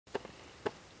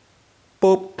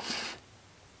Boop.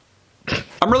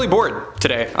 I'm really bored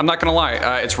today, I'm not gonna lie.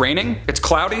 It's raining, it's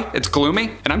cloudy, it's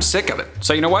gloomy, and I'm sick of it.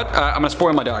 So you know what? I'm gonna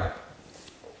spoil my dog.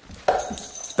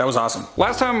 That was awesome.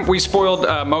 Last time we spoiled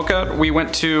Mocha, we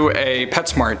went to a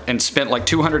PetSmart and spent like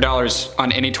 $200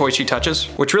 on any toy she touches.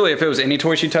 Which really, if it was any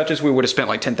toy she touches, we would have spent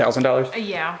like $10,000.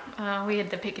 Yeah, we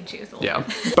had to pick and choose a little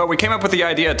bit. But we came up with the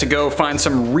idea to go find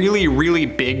some really, really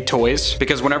big toys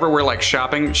because whenever we're like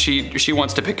shopping, she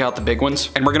wants to pick out the big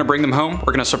ones. And we're gonna bring them home,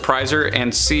 we're gonna surprise her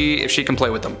and see if she can play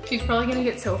with them. She's probably gonna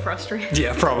get so frustrated.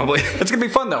 Yeah, probably. It's gonna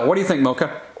be fun though. What do you think,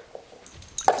 Mocha?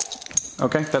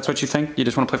 Okay, that's what you think? You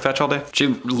just want to play fetch all day? She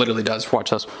literally does.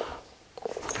 Watch this.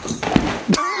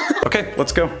 Okay,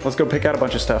 let's go. Let's go pick out a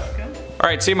bunch of stuff. Okay. All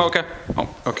right, see you, Mocha. Oh,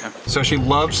 okay. So she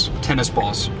loves tennis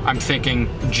balls. I'm thinking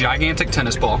gigantic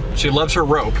tennis ball. She loves her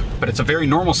rope, but it's a very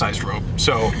normal sized rope.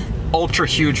 So ultra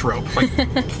huge rope, like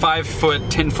 5 foot,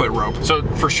 10 foot rope. So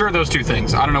for sure those two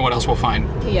things. I don't know what else we'll find.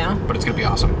 Yeah. But it's gonna be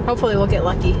awesome. Hopefully we'll get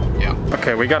lucky. Yeah.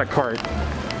 Okay, we got a cart.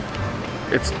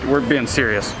 We're being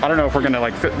serious. I don't know if we're gonna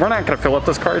like, we're not gonna fill up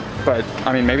this cart, but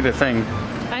I mean, maybe the thing.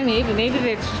 Maybe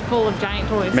it's just full of giant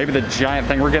toys. Maybe the giant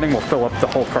thing we're getting will fill up the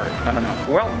whole cart. I don't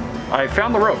know. Well, I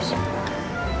found the ropes.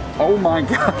 Oh my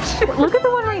gosh. Look at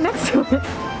the one right next to it.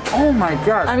 Oh my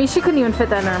gosh. I mean, she couldn't even fit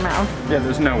that in her mouth. Yeah,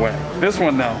 there's no way. This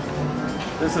one though,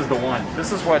 this is the one.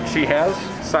 This is what she has,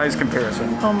 size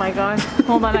comparison. Oh my god.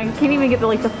 Hold on, I can't even get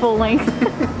the full length.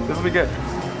 This will be good.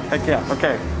 Heck yeah.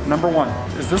 Okay, number one.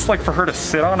 Is this like for her to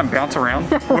sit on and bounce around?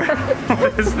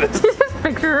 What is this? Just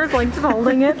picture her like just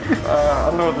holding it. I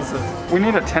don't know what this is. We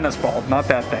need a tennis ball, not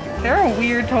that thing. They're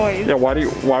weird toys. Yeah,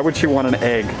 why would she want an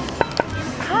egg?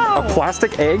 How? A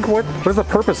plastic egg? What is the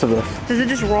purpose of this? Does it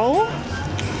just roll?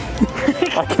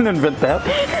 I can invent that.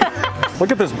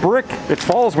 Look at this brick. It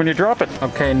falls when you drop it.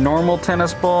 Okay, normal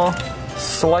tennis ball.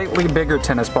 Slightly bigger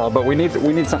tennis ball, but we need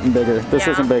something bigger. This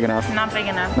isn't big enough. Not big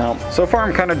enough. No. So far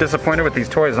I'm kind of disappointed with these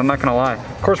toys, I'm not gonna lie.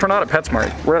 Of course we're not at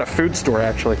PetSmart. We're at a food store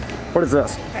actually. What is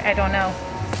this? I don't know.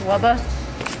 Wubba?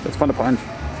 It's fun to punch.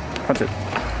 Punch it.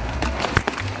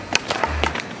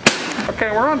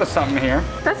 Okay, we're onto something here.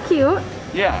 That's cute.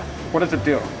 Yeah. What does it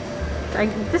do?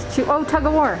 Oh, tug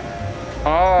of war.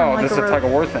 Oh, like this is a tug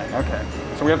of war thing. Okay.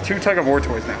 So we have 2 tug of war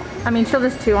toys now. I mean, she'll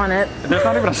just chew on it. There's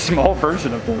not even a small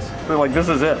version of this. They're like, this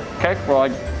is it. Okay, well,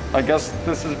 I guess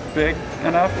this is big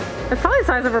enough. It's probably the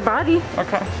size of her body.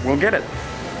 Okay, we'll get it.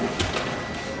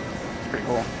 It's pretty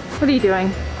cool. What are you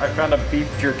doing? I found a beef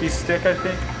jerky stick, I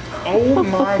think. Oh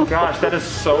my gosh, that is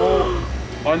so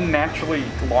unnaturally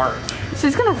large.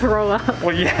 She's gonna throw up.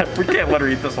 Well, yeah, we can't let her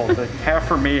eat this whole thing. Half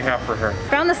for me, half for her.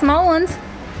 Found the small ones.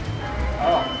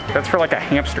 Oh, that's for like a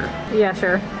hamster. Yeah,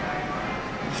 sure.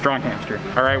 Strong hamster.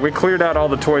 All right, we cleared out all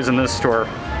the toys in this store.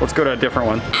 Let's go to a different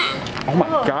one. Oh my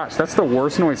gosh, that's the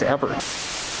worst noise ever.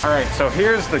 All right, so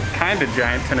here's the kind of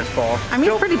giant tennis ball. I mean,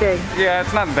 it's pretty big. Yeah,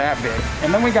 it's not that big.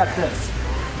 And then we got this.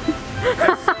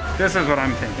 This is what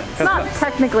I'm thinking. It's not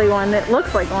technically one, it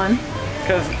looks like one.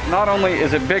 Because not only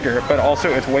is it bigger, but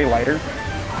also it's way lighter.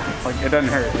 Like, it doesn't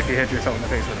hurt if you hit yourself in the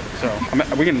face with it.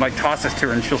 So we can like toss this to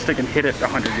her and she'll stick and hit it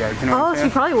 100 yards. You know what I'm saying?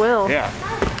 She probably will. Yeah.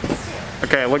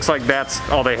 Okay, it looks like that's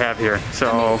all they have here. So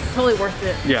I mean, totally worth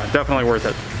it. Yeah, definitely worth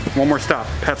it. One more stop,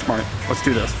 PetSmart. Let's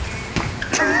do this.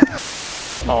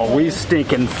 Oh, we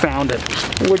stinking found it.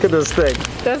 Look at this thing.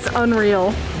 That's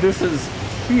unreal. This is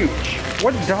huge.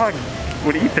 What dog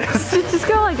would eat this? She's just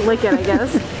gonna like lick it, I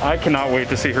guess. I cannot wait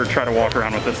to see her try to walk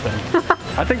around with this thing.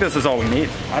 I think this is all we need.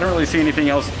 I don't really see anything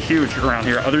else huge around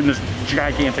here other than this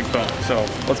gigantic bone. So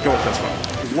let's go with this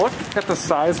one. Look at the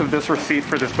size of this receipt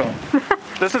for this bone.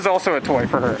 This is also a toy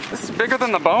for her. This is bigger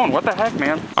than the bone. What the heck,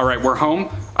 man? All right, we're home.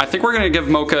 I think we're gonna give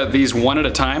Mocha these one at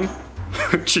a time.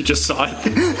 She just saw it.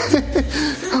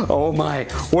 Oh my,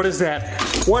 what is that?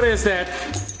 What is that?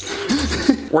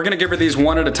 We're gonna give her these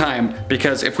one at a time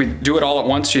because if we do it all at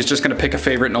once, she's just gonna pick a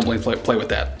favorite and only play with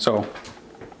that. So,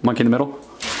 monkey in the middle.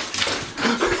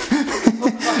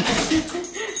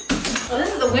 Well,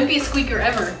 this is the wimpiest squeaker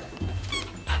ever.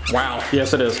 Wow,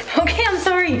 yes it is. Okay, I'm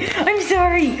sorry. I'm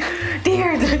sorry.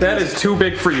 Dear. That is too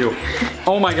big for you.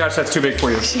 Oh my gosh, that's too big for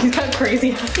you. She's got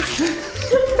crazy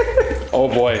eyes. Oh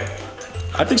boy.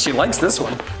 I think she likes this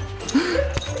one.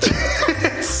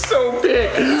 It's so big.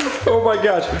 Oh my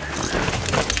gosh.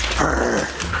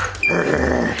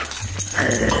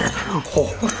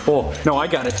 Oh, no, I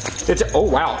got it. Oh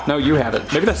wow, no, you have it.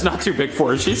 Maybe that's not too big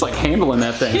for her. She's like handling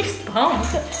that thing. She's pumped.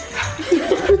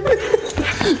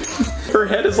 Her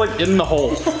head is like in the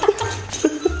hole.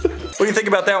 What do you think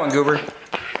about that one, Goober?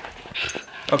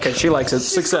 Okay, she likes it.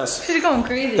 Success. She's going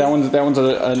crazy. That one's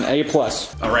an A+.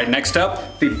 All right, next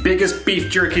up, the biggest beef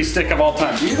jerky stick of all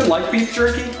time. Do you even like beef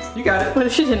jerky? You got it. What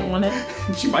if she didn't want it?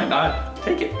 She might not.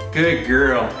 Take it. Good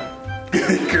girl.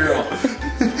 Good girl.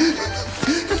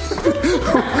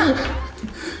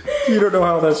 You don't know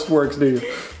how this works, do you?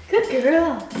 Good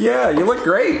girl. Yeah, you look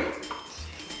great.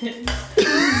 You're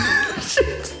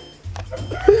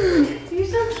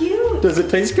so cute. Does it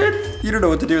taste good? You don't know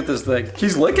what to do with this thing.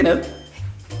 She's licking it.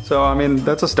 So, I mean,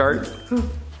 that's a start.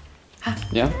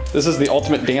 Yeah, this is the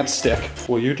ultimate dance stick.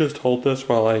 Will you just hold this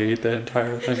while I eat the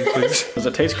entire thing, please? Does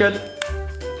it taste good?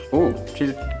 Ooh,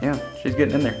 she's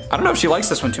getting in there. I don't know if she likes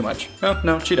this one too much.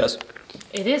 No, she does.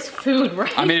 It is food,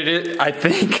 right? I mean, it is, I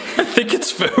think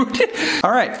it's food.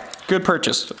 All right, good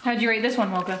purchase. How'd you rate this one,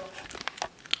 Mocha?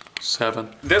 7.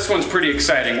 This one's pretty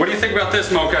exciting. What do you think about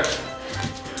this, Mocha?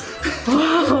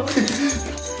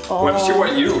 What does she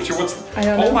want you? She wants, I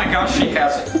don't know. Oh my gosh, she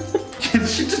has it.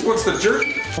 She just wants the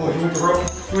jerky. Oh, you want the rope?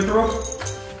 You want the rope?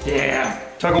 Yeah,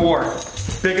 tug of war.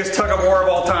 Biggest tug of war of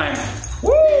all time.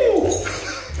 Woo!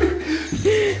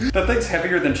 That thing's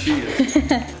heavier than she is.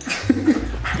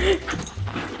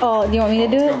 Oh, do you want me to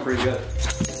do It's it? going pretty good.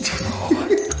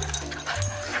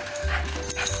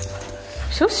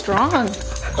 So strong.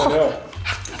 Oh no.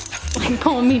 Like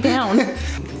pulling me down.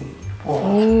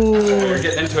 Oh, you're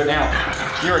getting into it now.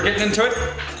 You are getting into it.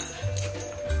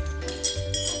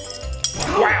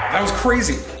 Wow, that was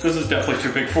crazy. This is definitely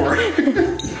too big for her.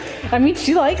 I mean,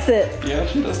 she likes it. Yeah,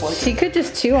 she does like She could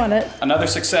just chew on it. Another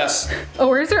success. Oh,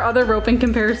 where's her other rope in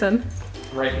comparison?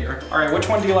 Right here. All right, which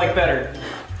one do you like better?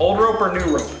 Old rope or new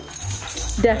rope?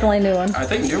 Definitely new one. I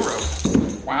think new rope.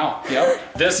 Wow, yep.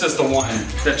 This is the one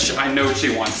that I know she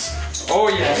wants. Oh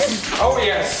yes, oh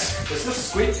yes. Does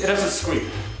this squeak? It doesn't squeak.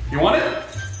 You want it?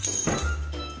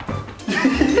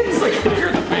 It's like you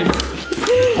hear the big.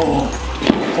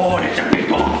 Oh, that's a big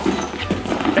ball.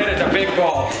 That is a big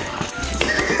ball.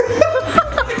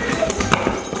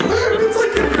 It's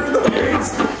like you hear the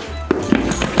face.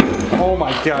 Oh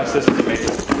my gosh, this is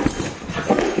amazing.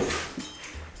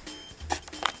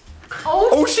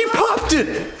 Oh, she popped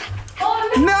it!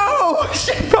 Oh no! No!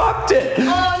 She popped it!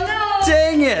 Oh no!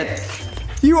 Dang it!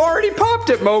 You already popped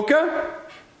it, Mocha!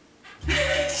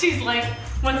 She's like,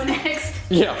 what's next?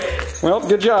 Yeah. Well,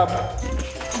 good job.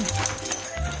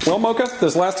 Well, Mocha,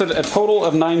 this lasted a total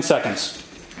of 9 seconds.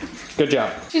 Good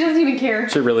job. She doesn't even care.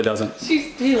 She really doesn't.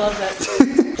 She loves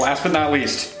it. Last but not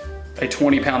least, a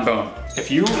 20-pound bone.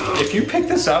 If you pick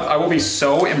this up, I will be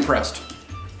so impressed.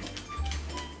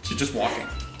 She's just walking.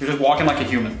 You're just walking like a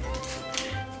human.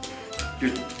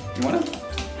 You want it?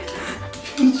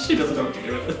 She doesn't know what to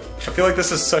do with it. I feel like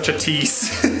this is such a tease.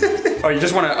 Oh, you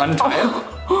just want to untie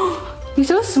it? You're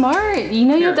so smart. You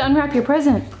know you have to unwrap your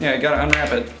present. Yeah, you gotta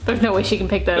unwrap it. There's no way she can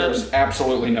pick that up. There's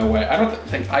absolutely no way. I don't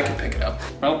think I can pick it up.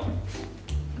 Well,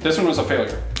 this one was a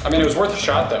failure. I mean, it was worth a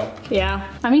shot though. Yeah.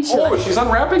 I mean, She's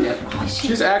unwrapping it.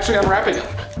 She's actually unwrapping it.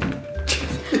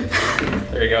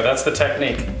 There you go, that's the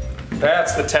technique.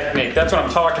 That's the technique. That's what I'm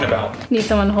talking about. Need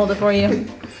someone to hold it for you.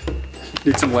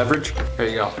 Need some leverage? There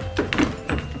you go.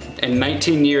 In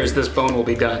 19 years, this bone will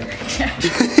be done.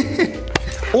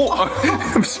 Oh,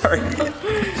 I'm sorry.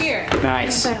 Here.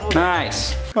 Nice,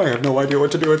 nice. I have no idea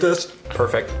what to do with this.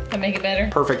 Perfect. To make it better.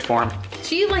 Perfect form.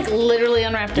 She like literally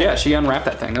unwrapped it. Yeah, she unwrapped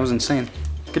that thing. That was insane.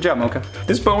 Good job, Mocha.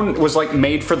 This bone was like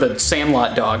made for the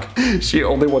Sandlot dog. She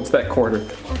only wants that quarter.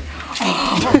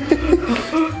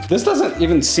 This doesn't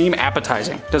even seem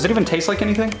appetizing. Does it even taste like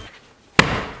anything?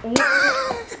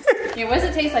 Yeah, what does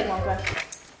it taste like, Mocha?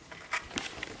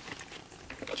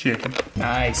 Chicken.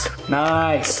 Nice,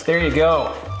 nice. There you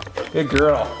go. Good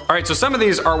girl. All right, so some of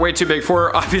these are way too big for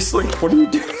her, obviously. What are you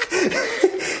doing?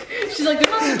 She's like,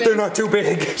 they're not too big. They're not too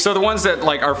big. So the ones that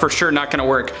like are for sure not gonna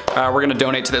work, we're gonna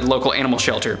donate to the local animal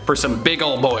shelter for some big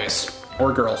old boys.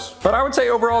 Or girls. But I would say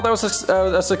overall that was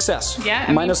a success. Yeah.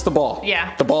 I Minus mean, the ball.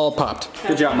 Yeah. The ball popped.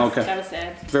 Good job, Mocha. That was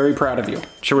sad. Very proud of you.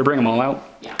 Should we bring them all out?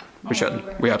 Yeah. We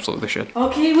should. We absolutely should.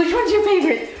 Okay, which one's your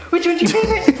favorite? Which one's your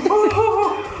favorite?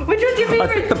 Which one's your favorite?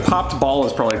 I think the popped ball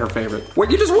is probably her favorite. What,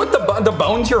 you just want the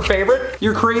bone's your favorite?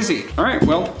 You're crazy. All right,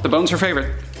 well, the bone's her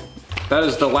favorite. That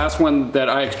is the last one that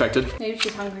I expected. Maybe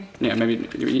she's hungry. Yeah, maybe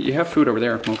you have food over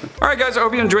there, Mocha. All right, guys, I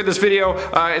hope you enjoyed this video.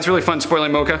 It's really fun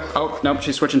spoiling Mocha. Oh, nope,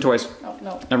 she's switching toys. Oh,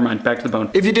 no. Never mind, back to the bone.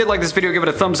 If you did like this video, give it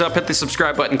a thumbs up, hit the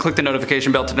subscribe button, click the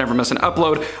notification bell to never miss an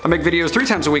upload. I make videos 3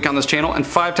 times a week on this channel and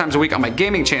 5 times a week on my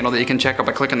gaming channel that you can check out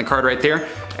by clicking the card right there.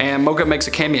 And Mocha makes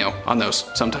a cameo on those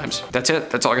sometimes. That's it,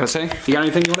 that's all I gotta say. You got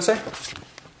anything you wanna say?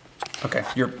 Okay,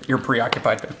 you're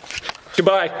preoccupied, babe.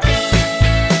 Goodbye.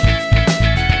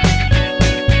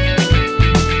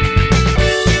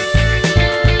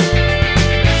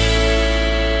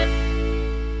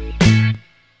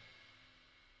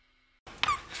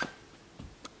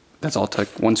 That's all it took.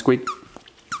 One squeak.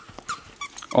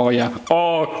 Oh yeah.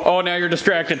 Oh, now you're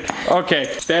distracted.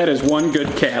 Okay, that is one good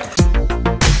cat.